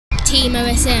Team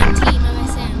OSM. Team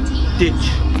OSM. Team.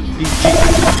 Ditch. DG.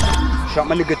 Shout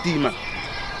my nigga D, man.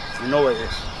 You know what it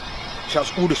is.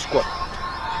 Shouts all the squad.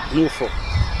 Norfolk.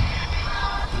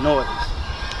 You know what it is.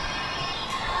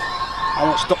 I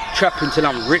won't stop trapping till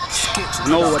I'm rich.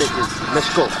 You know what it is.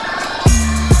 Let's go.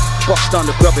 Bust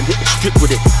down the grub and hit the strip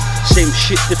with it. Same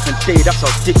shit, different day, that's how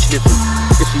ditch living.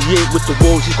 If he ain't with the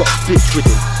wolves, he's got a bitch with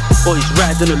him. Or he's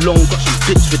riding alone, got some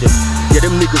bitch with him. Yeah,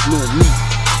 them niggas know me.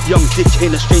 Young ditch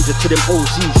ain't a stranger to them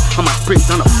OZs. I might break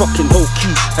down a fucking whole key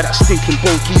at that stinking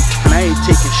bogey. And I ain't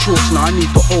taking shorts, now I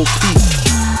need the whole piece.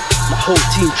 My whole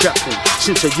team trapping.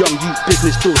 Since a young youth,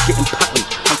 business doors getting patterned.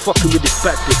 I'm fucking with this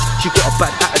bad bitch, she got a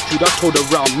bad attitude. I told her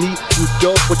around me, you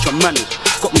girl, what's your manners?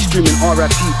 Got me screaming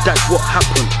RIP, dad, what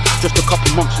happened? Just a couple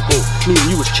months ago, me and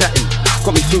you was chatting.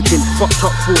 Got me thinking, fucked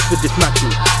up thoughts with this madman.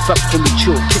 Fabs told me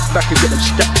chill, kick back and get them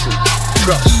stacks in.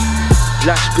 Trust,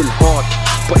 life's been hard,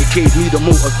 but it gave me the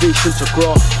motivation to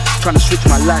grasp. Trying to switch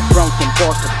my life round from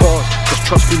bars to bars. Cause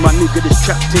trust me my nigga, this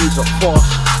trap things are fast.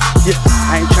 Yeah,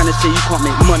 I ain't trying to say you can't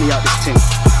make money out this thing.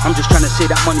 I'm just trying to say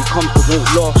that money comes but won't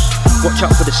last. Watch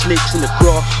out for the snakes in the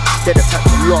grass. They're the type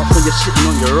to laugh when you're sitting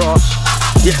on your ass.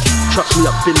 Yeah, trust me,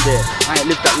 I've been there. I ain't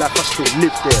lived that life, I still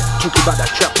live there. Talking about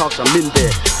that trap house, I'm in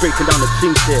there. Breaking down the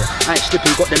things there. I ain't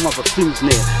slipping, got them other things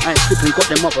near. I ain't slipping, got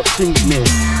them other things near.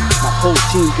 My whole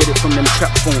team get it from them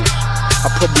trap phones. I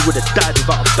probably would've died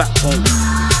without a backbone.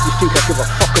 You think I give a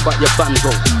fuck about your bando?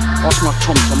 Ask my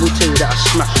Tom, I'm gonna tell you that I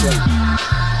smashed them.